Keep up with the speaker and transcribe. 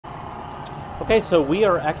Okay, so we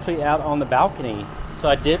are actually out on the balcony. So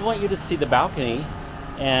I did want you to see the balcony,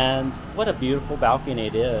 and what a beautiful balcony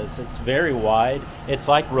it is. It's very wide. It's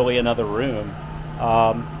like really another room.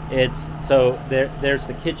 It's so there's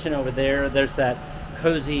the kitchen over there. There's that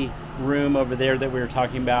cozy room over there that we were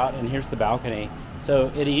talking about, and here's the balcony.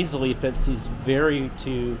 So it easily fits these very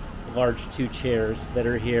two large two chairs that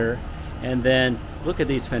are here, and then look at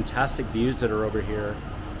these fantastic views that are over here.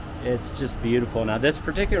 It's just beautiful. Now this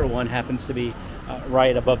particular one happens to be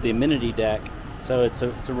right above the amenity deck, so it's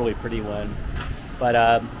a really pretty one.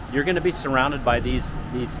 But you're going to be surrounded by these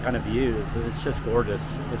kind of views. It's just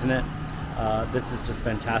gorgeous, isn't it? This is just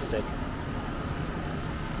fantastic.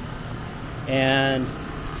 And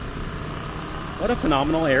what a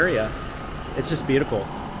phenomenal area. It's just beautiful.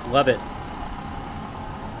 Love it.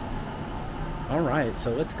 All right,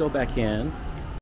 so let's go back in.